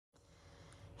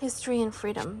History and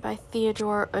Freedom by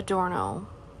Theodor Adorno.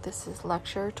 This is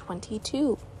lecture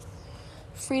 22.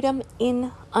 Freedom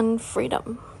in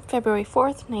Unfreedom, February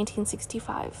 4th,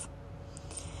 1965.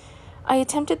 I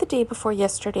attempted the day before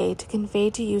yesterday to convey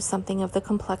to you something of the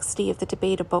complexity of the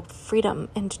debate about freedom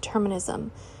and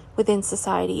determinism within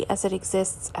society as it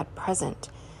exists at present,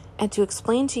 and to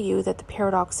explain to you that the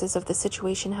paradoxes of the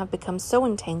situation have become so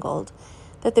entangled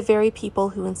that the very people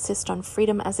who insist on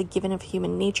freedom as a given of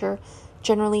human nature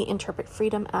generally interpret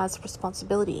freedom as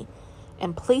responsibility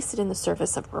and place it in the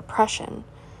service of repression,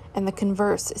 and the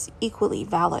converse is equally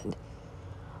valid.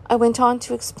 I went on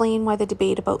to explain why the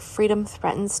debate about freedom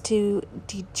threatens to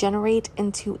degenerate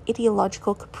into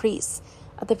ideological caprice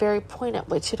at the very point at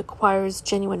which it acquires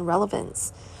genuine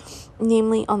relevance,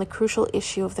 namely on the crucial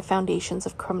issue of the foundations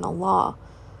of criminal law.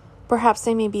 Perhaps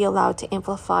I may be allowed to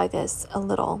amplify this a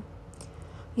little.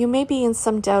 You may be in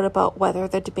some doubt about whether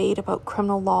the debate about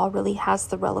criminal law really has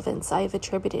the relevance I have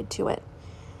attributed to it,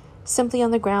 simply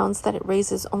on the grounds that it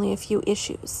raises only a few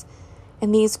issues,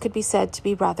 and these could be said to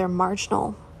be rather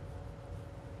marginal.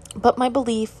 But my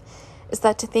belief is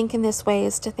that to think in this way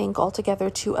is to think altogether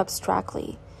too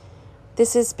abstractly.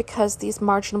 This is because these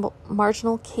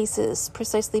marginal cases,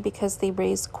 precisely because they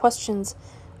raise questions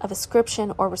of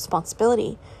ascription or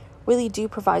responsibility, really do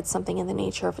provide something in the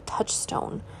nature of a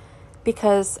touchstone,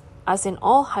 because, as in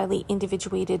all highly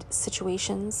individuated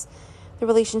situations, the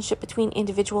relationship between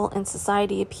individual and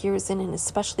society appears in an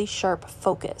especially sharp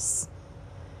focus.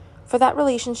 For that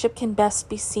relationship can best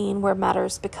be seen where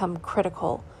matters become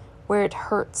critical, where it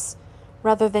hurts,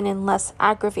 rather than in less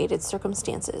aggravated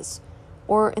circumstances,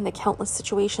 or in the countless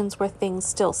situations where things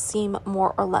still seem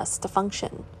more or less to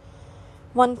function.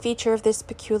 One feature of this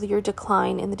peculiar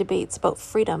decline in the debates about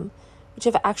freedom, which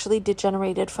have actually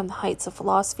degenerated from the heights of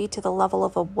philosophy to the level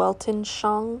of a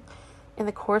Weltanschauung in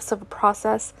the course of a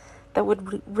process that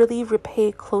would really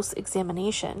repay close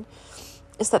examination,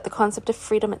 is that the concept of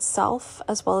freedom itself,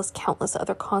 as well as countless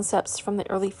other concepts from the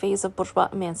early phase of bourgeois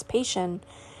emancipation,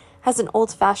 has an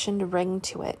old-fashioned ring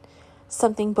to it,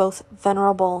 something both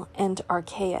venerable and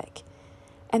archaic,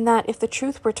 and that, if the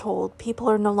truth were told, people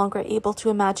are no longer able to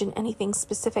imagine anything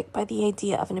specific by the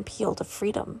idea of an appeal to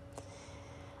freedom.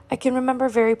 I can remember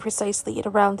very precisely at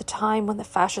around the time when the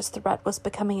fascist threat was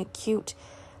becoming acute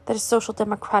that a social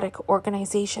democratic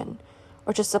organization,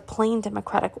 or just a plain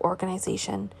democratic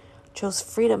organization, chose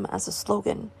freedom as a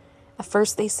slogan. At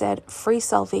first they said free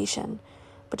salvation,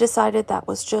 but decided that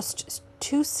was just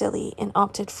too silly and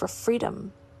opted for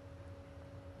freedom.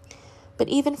 But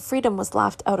even freedom was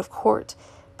laughed out of court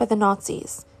by the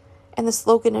Nazis, and the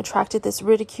slogan attracted this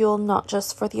ridicule not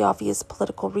just for the obvious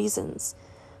political reasons,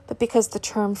 but because the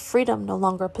term freedom no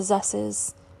longer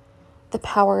possesses the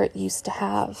power it used to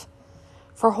have,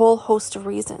 for a whole host of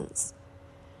reasons.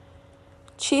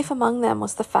 Chief among them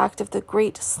was the fact of the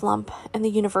great slump and the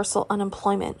universal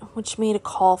unemployment, which made a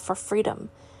call for freedom,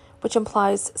 which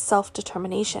implies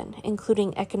self-determination,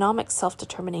 including economic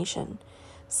self-determination,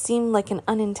 seemed like an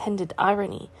unintended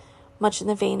irony, much in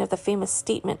the vein of the famous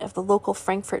statement of the local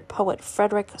Frankfurt poet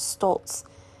Friedrich Stoltz,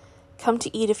 "Come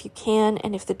to eat if you can,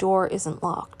 and if the door isn't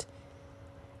locked."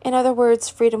 In other words,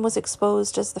 freedom was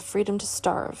exposed as the freedom to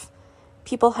starve.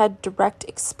 People had direct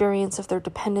experience of their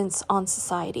dependence on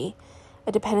society,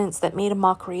 a dependence that made a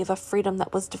mockery of a freedom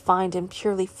that was defined in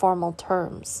purely formal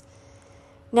terms.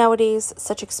 Nowadays,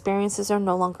 such experiences are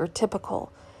no longer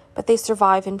typical, but they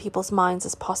survive in people's minds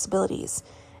as possibilities,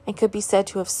 and could be said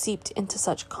to have seeped into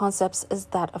such concepts as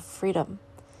that of freedom.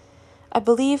 I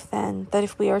believe, then, that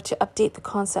if we are to update the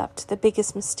concept, the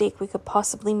biggest mistake we could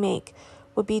possibly make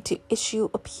would be to issue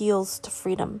appeals to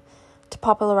freedom, to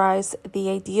popularize the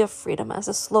idea of freedom as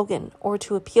a slogan, or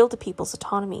to appeal to people's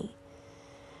autonomy.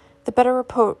 The better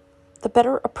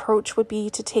approach would be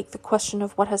to take the question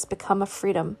of what has become of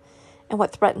freedom and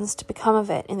what threatens to become of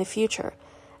it in the future,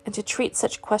 and to treat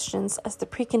such questions as the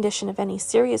precondition of any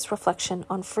serious reflection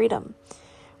on freedom,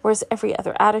 whereas every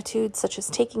other attitude, such as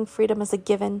taking freedom as a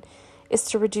given, is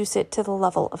to reduce it to the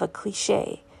level of a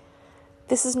cliché.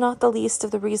 This is not the least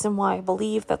of the reason why I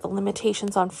believe that the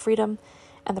limitations on freedom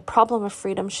and the problem of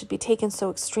freedom should be taken so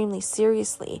extremely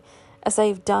seriously as I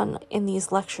have done in these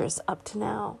lectures up to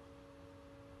now.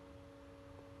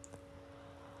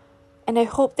 And I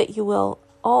hope that you will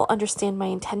all understand my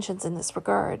intentions in this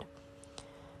regard.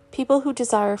 People who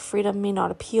desire freedom may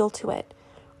not appeal to it,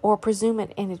 or presume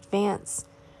it in advance,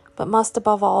 but must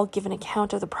above all give an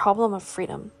account of the problem of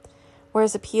freedom,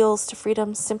 whereas appeals to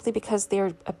freedom, simply because they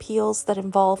are appeals that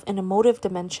involve an emotive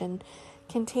dimension,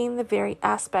 contain the very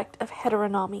aspect of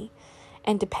heteronomy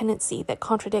and dependency that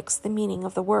contradicts the meaning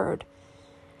of the word.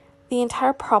 The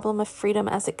entire problem of freedom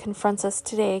as it confronts us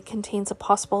today contains a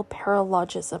possible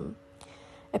paralogism.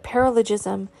 A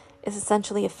paralogism is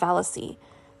essentially a fallacy,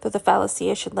 though the fallacy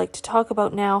I should like to talk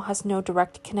about now has no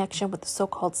direct connection with the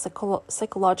so-called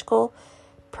psychological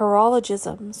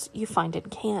paralogisms you find in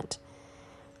Kant.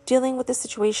 Dealing with the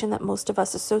situation that most of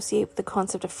us associate with the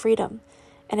concept of freedom,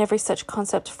 and every such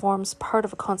concept forms part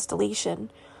of a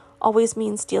constellation, always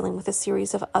means dealing with a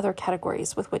series of other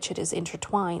categories with which it is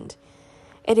intertwined.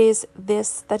 It is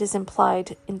this that is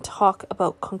implied in talk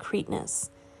about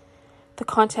concreteness. The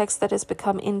context that has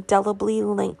become indelibly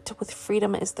linked with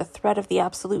freedom is the threat of the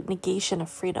absolute negation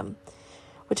of freedom,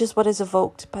 which is what is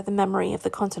evoked by the memory of the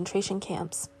concentration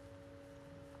camps.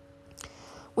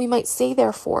 We might say,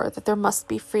 therefore, that there must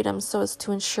be freedom so as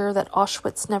to ensure that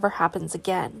Auschwitz never happens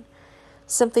again,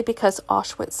 simply because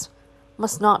Auschwitz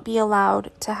must not be allowed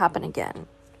to happen again.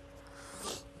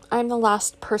 I am the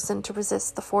last person to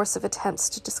resist the force of attempts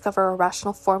to discover a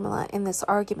rational formula in this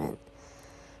argument.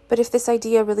 But if this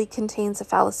idea really contains a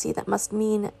fallacy, that must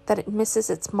mean that it misses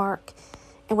its mark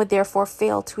and would therefore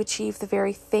fail to achieve the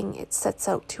very thing it sets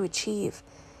out to achieve,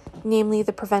 namely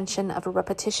the prevention of a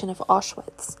repetition of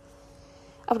Auschwitz.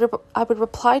 I would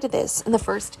reply to this in the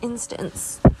first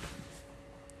instance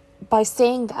by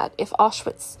saying that if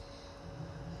Auschwitz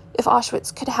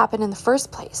could happen in the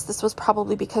first place, this was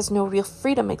probably because no real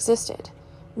freedom existed.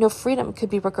 No freedom could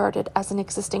be regarded as an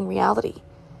existing reality.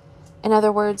 In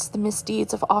other words, the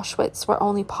misdeeds of Auschwitz were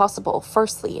only possible,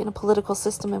 firstly, in a political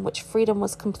system in which freedom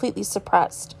was completely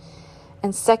suppressed,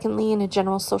 and secondly, in a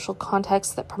general social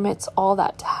context that permits all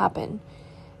that to happen,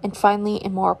 and finally,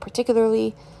 and more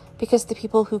particularly, because the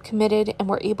people who committed and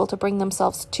were able to bring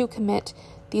themselves to commit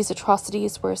these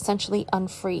atrocities were essentially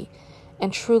unfree,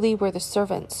 and truly were the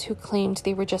servants who claimed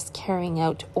they were just carrying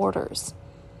out orders.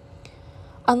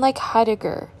 Unlike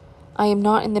Heidegger, I am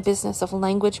not in the business of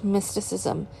language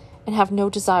mysticism and have no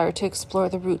desire to explore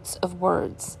the roots of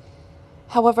words.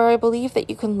 However, I believe that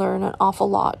you can learn an awful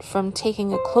lot from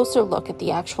taking a closer look at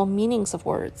the actual meanings of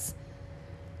words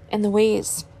and the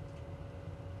ways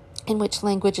in which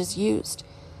language is used.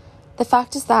 The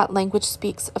fact is that language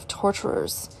speaks of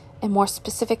torturers, and more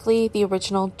specifically, the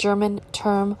original German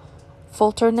term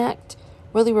Folterknecht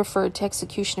really referred to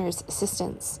executioners'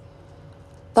 assistants.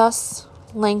 Thus,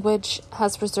 language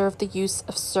has reserved the use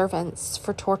of servants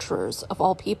for torturers of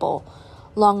all people,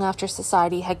 long after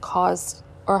society had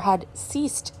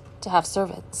ceased to have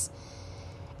servants.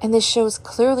 And this shows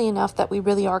clearly enough that we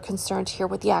really are concerned here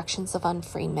with the actions of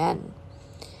unfree men.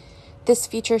 This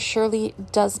feature surely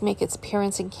does make its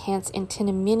appearance in Kant's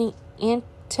antinomian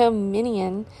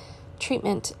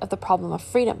treatment of the problem of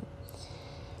freedom.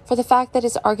 For the fact that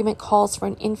his argument calls for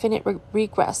an infinite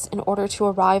regress in order to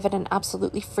arrive at an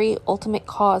absolutely free ultimate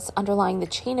cause underlying the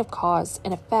chain of cause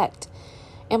and effect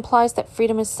implies that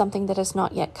freedom is something that has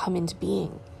not yet come into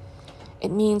being.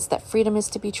 It means that freedom is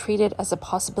to be treated as a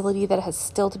possibility that has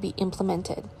still to be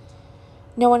implemented.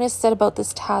 No one has set about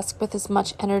this task with as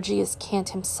much energy as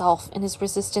Kant himself in his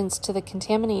resistance to the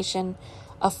contamination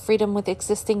of freedom with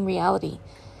existing reality,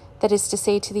 that is to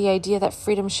say, to the idea that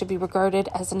freedom should be regarded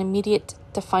as an immediate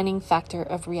defining factor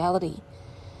of reality.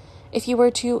 If you were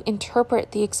to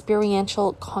interpret the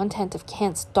experiential content of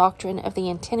Kant's doctrine of the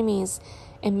antinomies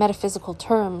in metaphysical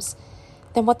terms,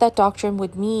 then what that doctrine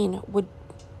would mean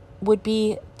would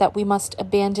be that we must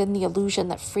abandon the illusion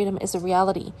that freedom is a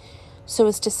reality, so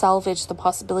as to salvage the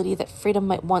possibility that freedom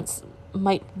might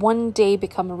one day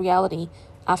become a reality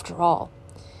after all.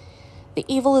 The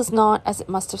evil is not, as it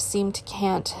must have seemed to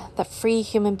Kant, that free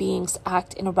human beings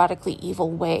act in a radically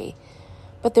evil way,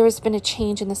 but there has been a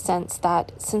change in the sense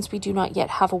that, since we do not yet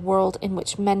have a world in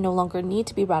which men no longer need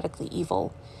to be radically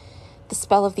evil, the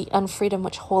spell of the unfreedom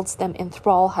which holds them in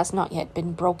thrall has not yet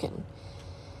been broken.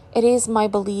 It is my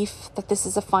belief that this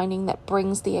is a finding that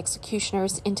brings the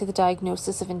executioners into the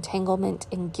diagnosis of entanglement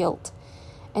and guilt,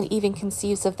 and even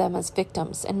conceives of them as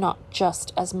victims and not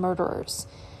just as murderers,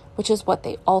 which is what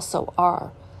they also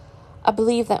are. I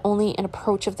believe that only an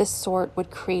approach of this sort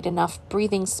would create enough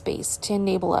breathing space to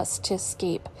enable us to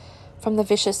escape from the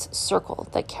vicious circle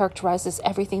that characterizes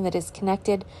everything that is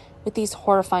connected with these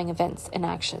horrifying events and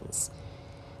actions.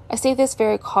 I say this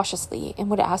very cautiously and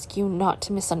would ask you not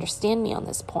to misunderstand me on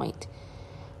this point.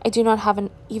 I do not have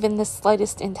even the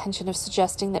slightest intention of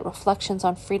suggesting that reflections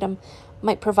on freedom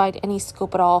might provide any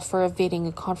scope at all for evading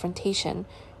a confrontation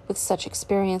with such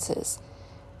experiences,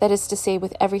 that is to say,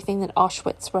 with everything that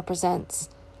Auschwitz represents.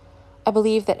 I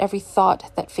believe that every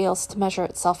thought that fails to measure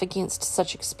itself against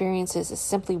such experiences is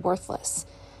simply worthless,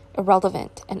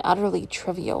 irrelevant, and utterly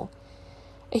trivial.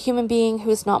 A human being who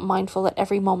is not mindful at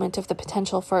every moment of the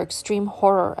potential for extreme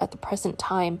horror at the present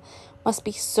time must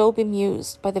be so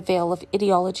bemused by the veil of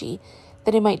ideology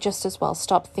that he might just as well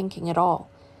stop thinking at all.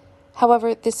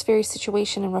 However, this very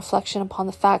situation and reflection upon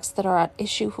the facts that are at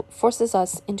issue forces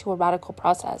us into a radical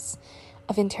process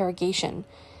of interrogation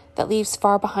that leaves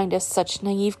far behind us such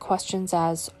naive questions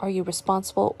as, are you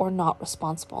responsible or not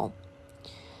responsible?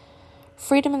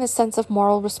 Freedom in the sense of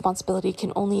moral responsibility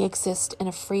can only exist in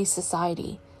a free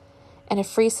society, and a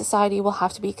free society will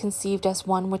have to be conceived as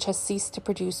one which has ceased to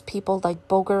produce people like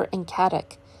Boger and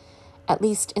Caddick, at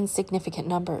least in significant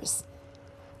numbers.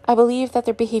 I believe that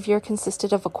their behavior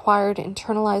consisted of acquired,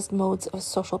 internalized modes of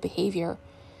social behavior.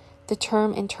 The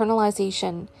term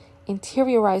internalization,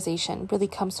 interiorization, really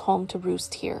comes home to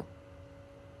roost here.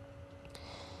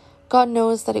 God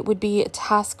knows that it would be a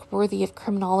task worthy of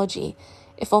criminology,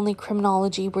 if only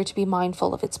criminology were to be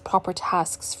mindful of its proper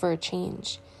tasks for a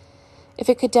change. If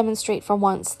it could demonstrate for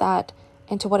once that,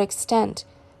 and to what extent,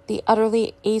 the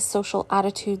utterly asocial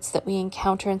attitudes that we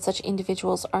encounter in such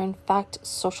individuals are in fact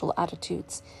social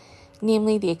attitudes,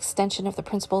 namely the extension of the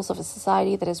principles of a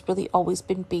society that has really always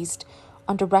been based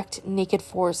on direct, naked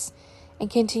force, and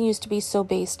continues to be so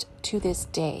based to this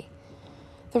day.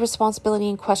 The responsibility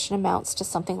in question amounts to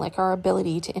something like our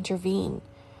ability to intervene.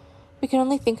 We can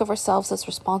only think of ourselves as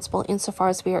responsible insofar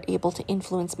as we are able to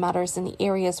influence matters in the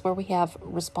areas where we have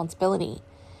responsibility.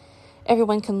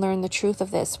 Everyone can learn the truth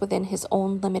of this within his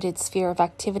own limited sphere of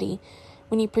activity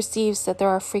when he perceives that there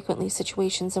are frequently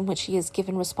situations in which he is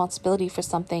given responsibility for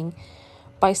something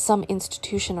by some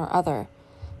institution or other,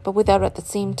 but without at the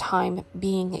same time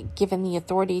being given the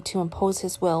authority to impose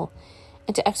his will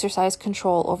and to exercise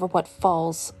control over what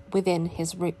falls within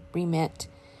his remit.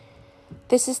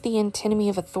 This is the antinomy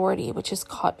of authority, which is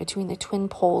caught between the twin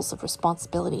poles of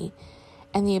responsibility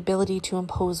and the ability to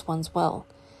impose one's will.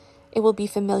 It will be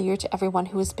familiar to everyone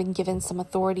who has been given some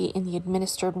authority in the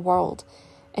administered world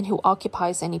and who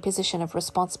occupies any position of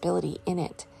responsibility in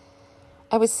it.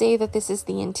 I would say that this is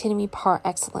the antinomy par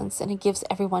excellence, and it gives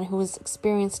everyone who has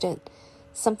experienced it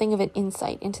something of an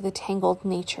insight into the tangled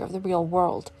nature of the real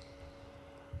world.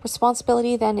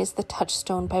 Responsibility, then, is the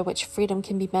touchstone by which freedom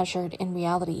can be measured in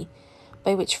reality,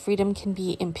 by which freedom can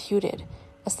be imputed,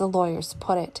 as the lawyers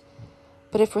put it.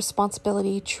 But if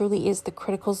responsibility truly is the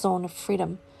critical zone of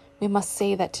freedom, we must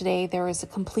say that today there is a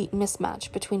complete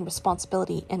mismatch between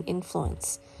responsibility and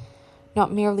influence,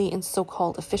 not merely in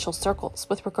so-called official circles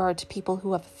with regard to people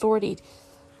who have authority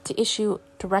to issue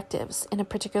directives in a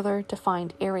particular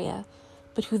defined area,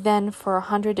 but who then, for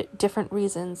 100 different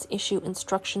reasons, issue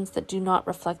instructions that do not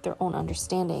reflect their own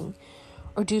understanding,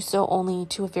 or do so only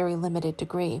to a very limited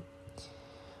degree.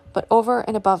 But over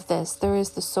and above this, there is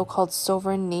the so-called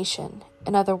sovereign nation,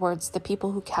 in other words, the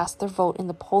people who cast their vote in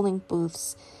the polling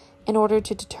booths in order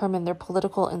to determine their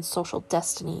political and social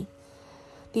destiny.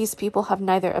 These people have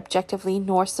neither objectively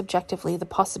nor subjectively the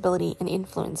possibility and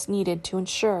influence needed to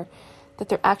ensure that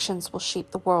their actions will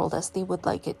shape the world as they would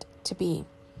like it to be.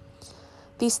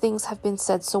 These things have been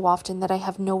said so often that I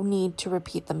have no need to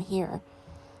repeat them here.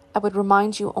 I would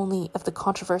remind you only of the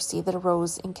controversy that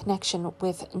arose in connection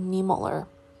with Niemöller,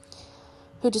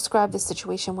 who described the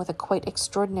situation with a quite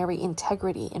extraordinary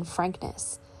integrity and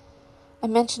frankness. I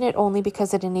mention it only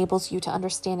because it enables you to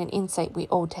understand an insight we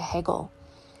owe to Hegel.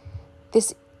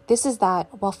 This is that,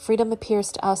 while freedom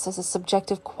appears to us as a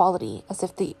subjective quality, as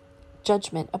if the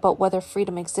judgment about whether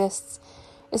freedom exists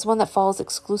is one that falls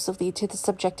exclusively to the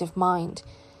subjective mind,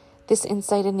 this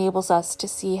insight enables us to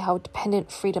see how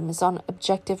dependent freedom is on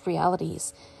objective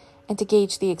realities, and to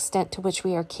gauge the extent to which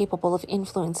we are capable of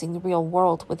influencing the real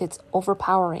world with its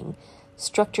overpowering,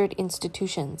 structured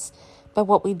institutions by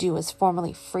what we do as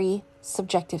formally free,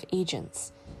 subjective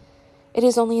agents. It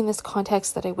is only in this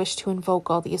context that I wish to invoke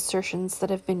all the assertions that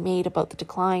have been made about the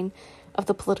decline of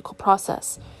the political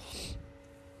process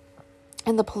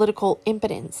and the political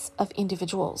impotence of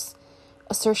individuals,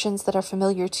 assertions that are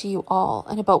familiar to you all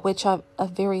and about which a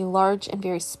very large and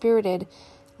very spirited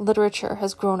literature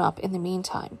has grown up in the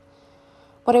meantime.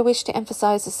 What I wish to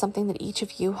emphasize is something that each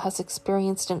of you has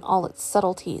experienced in all its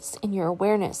subtleties in your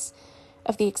awareness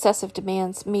of the excessive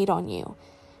demands made on you,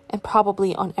 and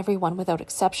probably on everyone without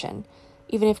exception,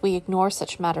 even if we ignore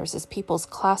such matters as people's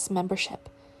class membership.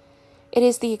 It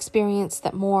is the experience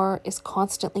that more is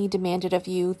constantly demanded of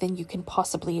you than you can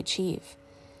possibly achieve.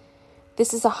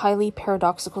 This is a highly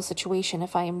paradoxical situation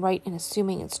if I am right in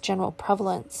assuming its general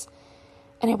prevalence,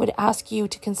 and I would ask you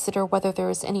to consider whether there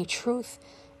is any truth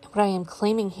in what I am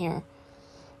claiming here.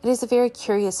 It is a very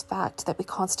curious fact that we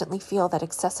constantly feel that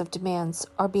excessive demands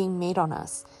are being made on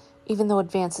us, even though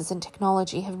advances in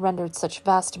technology have rendered such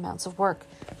vast amounts of work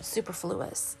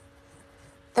superfluous.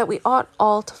 That we ought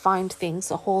all to find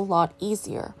things a whole lot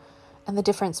easier, and the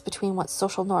difference between what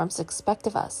social norms expect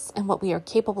of us and what we are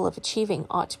capable of achieving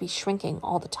ought to be shrinking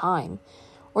all the time,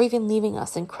 or even leaving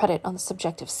us in credit on the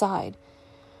subjective side.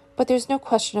 But there's no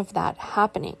question of that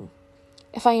happening.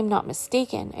 If I am not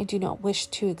mistaken, I do not wish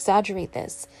to exaggerate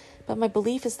this, but my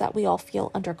belief is that we all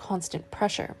feel under constant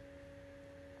pressure.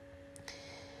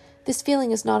 This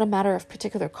feeling is not a matter of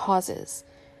particular causes.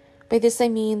 By this I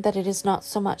mean that it is not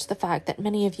so much the fact that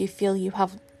many of you feel you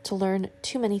have to learn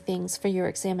too many things for your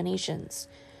examinations,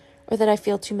 or that I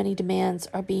feel too many demands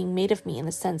are being made of me in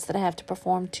the sense that I have to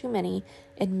perform too many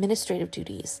administrative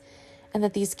duties, and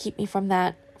that these keep me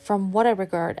from what I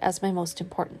regard as my most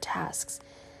important tasks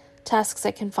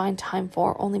I can find time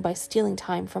for only by stealing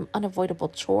time from unavoidable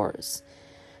chores,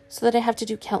 so that I have to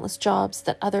do countless jobs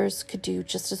that others could do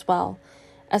just as well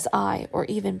as I, or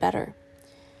even better.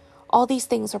 All these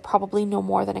things are probably no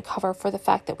more than a cover for the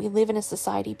fact that we live in a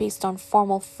society based on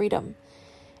formal freedom,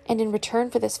 and in return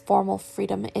for this formal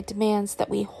freedom, it demands that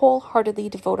we wholeheartedly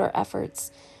devote our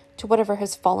efforts to whatever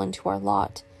has fallen to our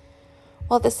lot,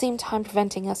 while at the same time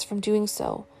preventing us from doing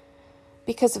so,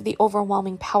 because of the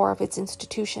overwhelming power of its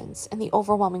institutions and the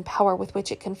overwhelming power with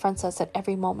which it confronts us at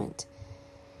every moment.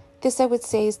 This, I would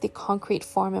say, is the concrete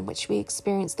form in which we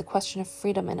experience the question of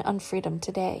freedom and unfreedom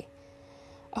today.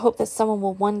 I hope that someone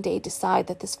will one day decide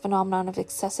that this phenomenon of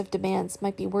excessive demands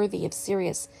might be worthy of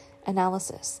serious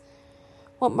analysis.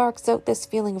 What marks out this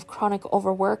feeling of chronic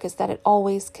overwork is that it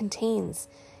always contains,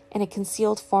 in a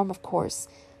concealed form, of course,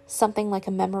 something like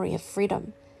a memory of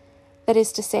freedom. That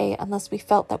is to say, unless we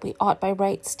felt that we ought by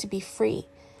rights to be free,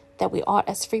 that we ought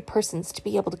as free persons to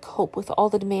be able to cope with all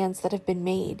the demands that have been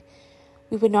made,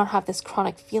 we would not have this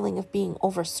chronic feeling of being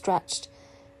overstretched,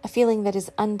 a feeling that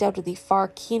is undoubtedly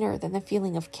far keener than the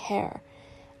feeling of care,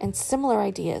 and similar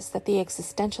ideas that the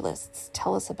existentialists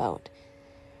tell us about.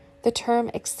 The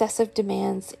term excessive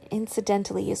demands,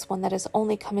 incidentally, is one that has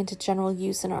only come into general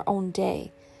use in our own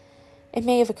day. It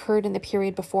may have occurred in the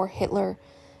period before Hitler,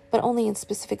 but only in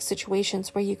specific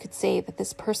situations where you could say that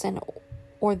this person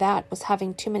or that was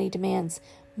having too many demands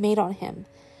made on him.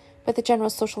 But the general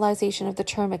socialization of the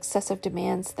term excessive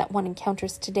demands that one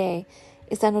encounters today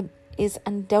is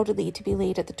undoubtedly to be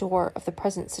laid at the door of the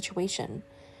present situation.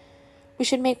 We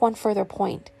should make one further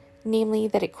point, namely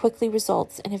that it quickly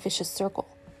results in a vicious circle.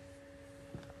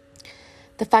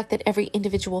 The fact that every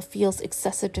individual feels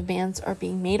excessive demands are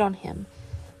being made on him,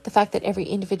 the fact that every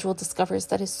individual discovers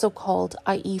that his so-called,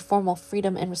 i.e. formal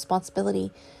freedom and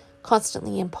responsibility,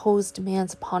 constantly impose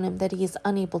demands upon him that he is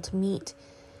unable to meet,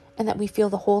 and that we feel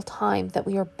the whole time that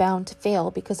we are bound to fail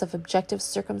because of objective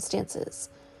circumstances.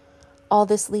 All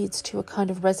this leads to a kind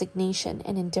of resignation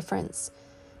and indifference,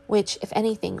 which, if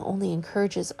anything, only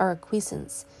encourages our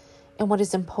acquiescence in what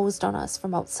is imposed on us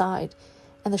from outside,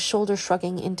 and the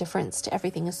shoulder-shrugging indifference to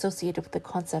everything associated with the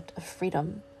concept of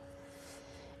freedom.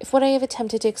 If what I have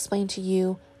attempted to explain to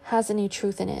you has any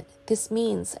truth in it, this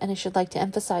means, and I should like to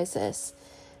emphasize this,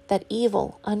 that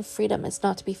evil, unfreedom, is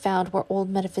not to be found where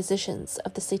old metaphysicians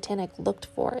of the Satanic looked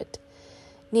for it,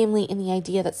 namely in the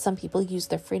idea that some people use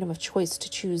their freedom of choice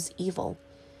to choose evil.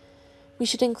 We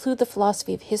should include the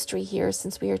philosophy of history here,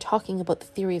 since we are talking about the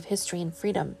theory of history and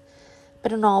freedom,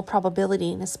 but in all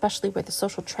probability, and especially where the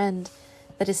social trend,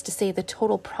 that is to say the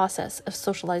total process of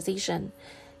socialization,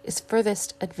 is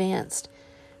furthest advanced,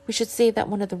 we should say that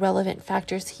one of the relevant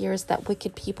factors here is that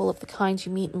wicked people of the kind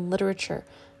you meet in literature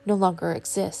no longer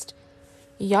exist.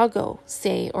 Iago,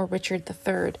 say, or Richard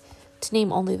III, to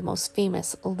name only the most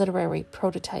famous literary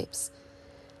prototypes.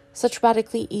 Such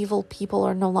radically evil people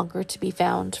are no longer to be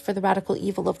found, for the radical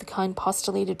evil of the kind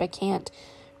postulated by Kant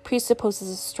presupposes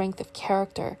a strength of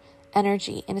character,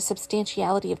 energy, and a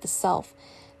substantiality of the self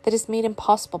that is made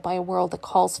impossible by a world that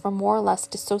calls for more or less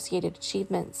dissociated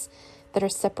achievements that are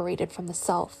separated from the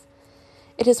self.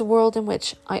 It is a world in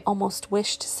which I almost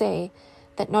wish to say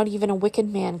that not even a wicked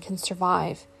man can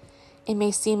survive. It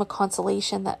may seem a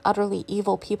consolation that utterly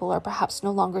evil people are perhaps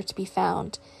no longer to be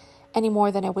found, any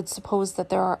more than I would suppose that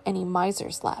there are any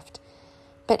misers left.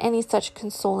 But any such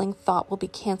consoling thought will be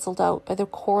cancelled out by the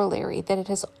corollary that it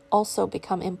has also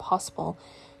become impossible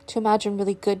to imagine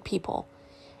really good people.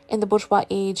 In the bourgeois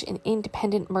age, an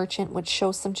independent merchant would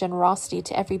show some generosity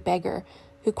to every beggar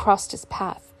who crossed his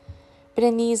path. But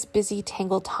in these busy,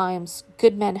 tangled times,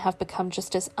 good men have become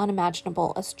just as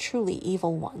unimaginable as truly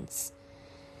evil ones.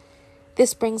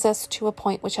 This brings us to a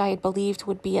point which I had believed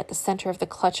would be at the center of the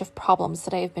clutch of problems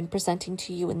that I have been presenting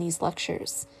to you in these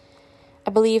lectures.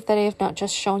 I believe that I have not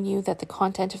just shown you that the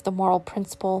content of the moral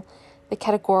principle, the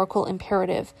categorical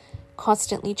imperative,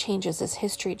 constantly changes as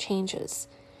history changes.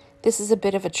 This is a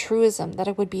bit of a truism that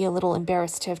I would be a little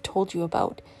embarrassed to have told you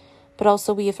about, but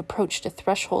also we have approached a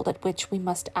threshold at which we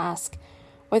must ask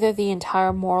whether the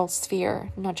entire moral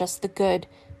sphere, not just the good,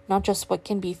 not just what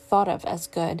can be thought of as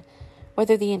good,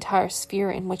 whether the entire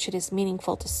sphere in which it is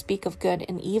meaningful to speak of good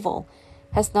and evil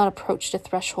has not approached a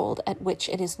threshold at which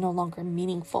it is no longer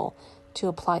meaningful to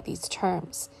apply these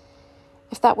terms.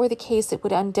 If that were the case, it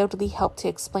would undoubtedly help to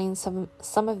explain some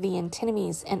of the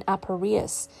antinomies and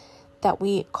aporias that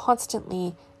we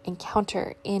constantly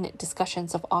encounter in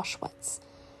discussions of Auschwitz.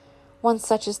 One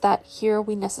such is that here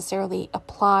we necessarily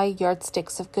apply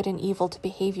yardsticks of good and evil to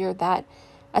behavior that,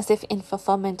 as if in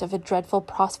fulfillment of a dreadful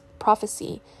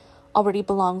prophecy, already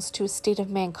belongs to a state of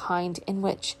mankind in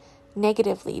which,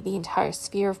 negatively, the entire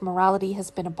sphere of morality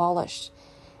has been abolished,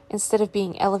 instead of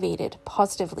being elevated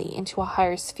positively into a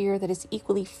higher sphere that is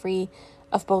equally free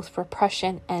of both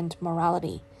repression and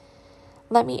morality.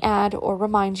 Let me add or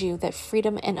remind you that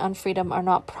freedom and unfreedom are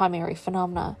not primary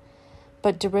phenomena,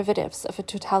 but derivatives of a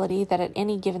totality that at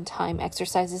any given time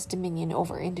exercises dominion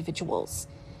over individuals.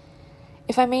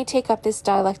 If I may take up this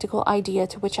dialectical idea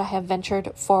to which I have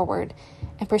ventured forward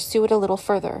and pursue it a little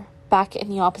further, back in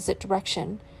the opposite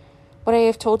direction, what I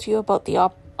have told you about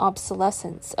the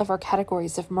obsolescence of our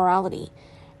categories of morality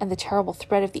and the terrible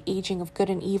threat of the aging of good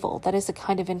and evil, that is a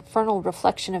kind of infernal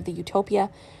reflection of the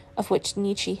utopia of which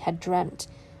Nietzsche had dreamt.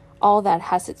 All that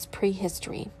has its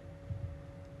prehistory.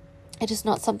 It is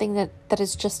not something that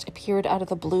has just appeared out of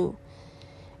the blue.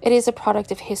 It is a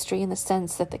product of history in the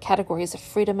sense that the categories of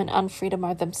freedom and unfreedom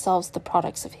are themselves the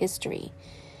products of history,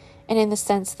 and in the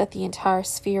sense that the entire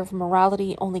sphere of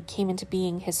morality only came into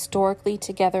being historically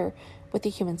together with the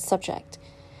human subject.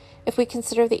 If we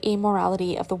consider the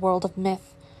amorality of the world of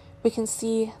myth, we can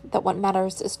see that what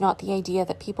matters is not the idea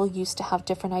that people used to have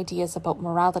different ideas about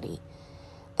morality.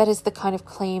 That is the kind of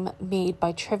claim made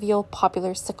by trivial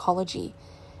popular psychology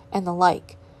and the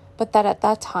like, but that at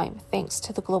that time, thanks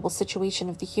to the global situation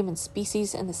of the human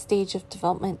species and the stage of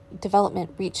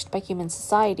development reached by human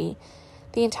society,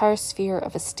 the entire sphere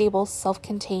of a stable,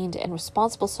 self-contained, and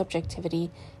responsible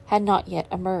subjectivity had not yet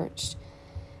emerged.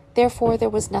 Therefore, there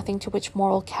was nothing to which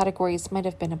moral categories might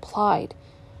have been applied.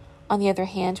 On the other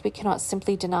hand, we cannot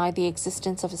simply deny the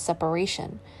existence of a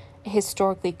separation, a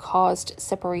historically caused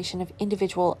separation of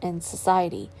individual and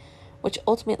society, which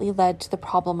ultimately led to the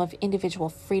problem of individual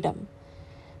freedom.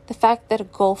 The fact that a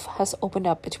gulf has opened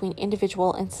up between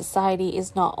individual and society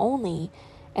is not only,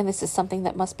 and this is something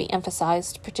that must be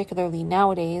emphasized particularly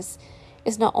nowadays,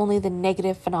 is not only the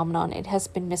negative phenomenon it has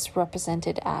been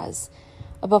misrepresented as,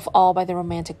 above all by the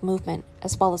Romantic movement,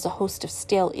 as well as a host of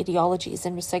stale ideologies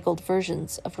and recycled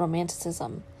versions of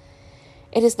Romanticism.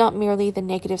 It is not merely the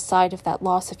negative side of that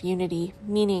loss of unity,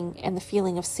 meaning, and the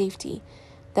feeling of safety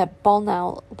that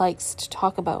Ballnow likes to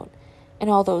talk about, and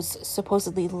all those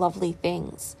supposedly lovely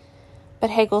things.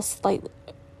 But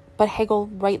Hegel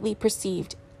rightly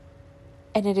perceived,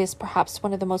 and it is perhaps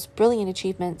one of the most brilliant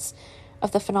achievements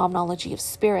of the phenomenology of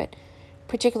spirit,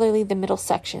 particularly the middle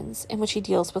sections, in which he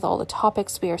deals with all the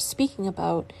topics we are speaking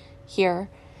about here,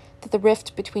 that the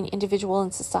rift between individual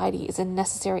and society is a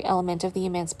necessary element of the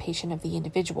emancipation of the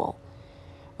individual.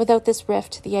 Without this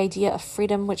rift, the idea of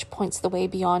freedom which points the way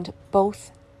beyond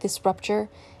both this rupture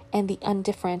and the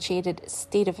undifferentiated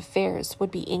state of affairs would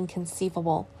be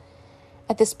inconceivable.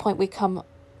 At this point we come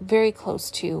very close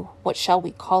to, what shall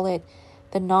we call it,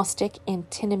 the Gnostic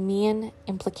antinomian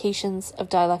implications of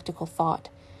dialectical thought.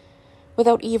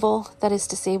 Without evil, that is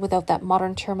to say, without that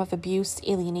modern term of abuse,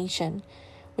 alienation,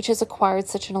 which has acquired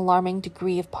such an alarming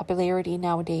degree of popularity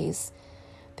nowadays,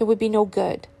 there would be no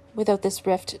good. Without this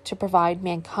rift to provide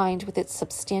mankind with its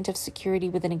substantive security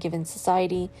within a given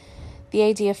society, the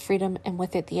idea of freedom, and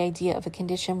with it the idea of a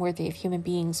condition worthy of human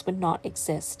beings, would not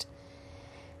exist.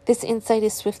 This insight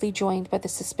is swiftly joined by the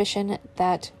suspicion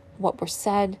that what were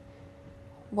said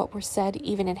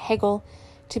even in Hegel,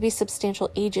 to be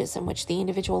substantial ages in which the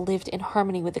individual lived in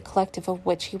harmony with the collective of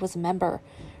which he was a member,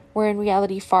 were in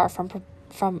reality far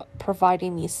from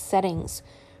providing these settings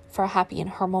for a happy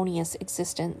and harmonious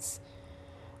existence.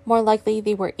 More likely,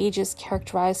 they were ages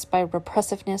characterized by a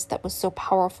repressiveness that was so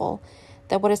powerful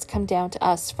that what has come down to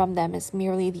us from them is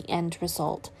merely the end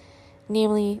result,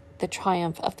 namely the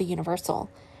triumph of the universal,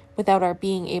 without our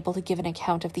being able to give an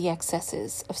account of the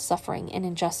excesses of suffering and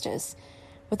injustice,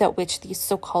 without which these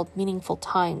so-called meaningful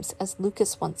times, as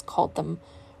Lucas once called them,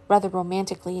 rather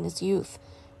romantically in his youth,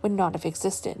 would not have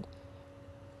existed.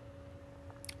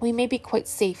 We may be quite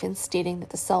safe in stating that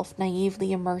the self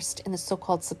naively immersed in the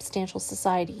so-called substantial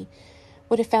society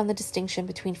would have found the distinction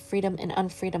between freedom and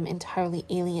unfreedom entirely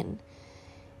alien.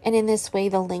 And in this way,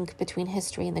 the link between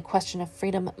history and the question of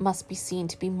freedom must be seen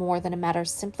to be more than a matter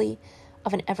simply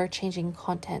of an ever-changing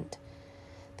content.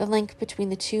 The link between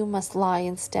the two must lie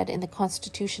instead in the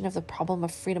constitution of the problem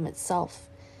of freedom itself.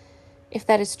 If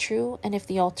that is true, and if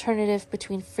the alternative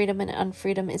between freedom and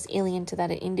unfreedom is alien to that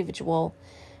individual,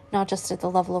 not just at the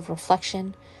level of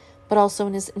reflection, but also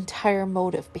in his entire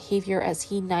mode of behavior as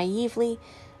he naively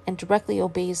and directly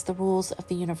obeys the rules of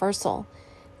the universal,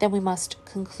 then we must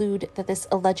conclude that this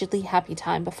allegedly happy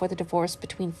time before the divorce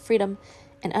between freedom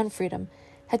and unfreedom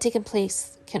had taken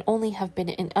place can only have been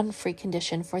an unfree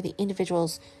condition for the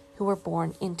individuals who were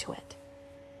born into it.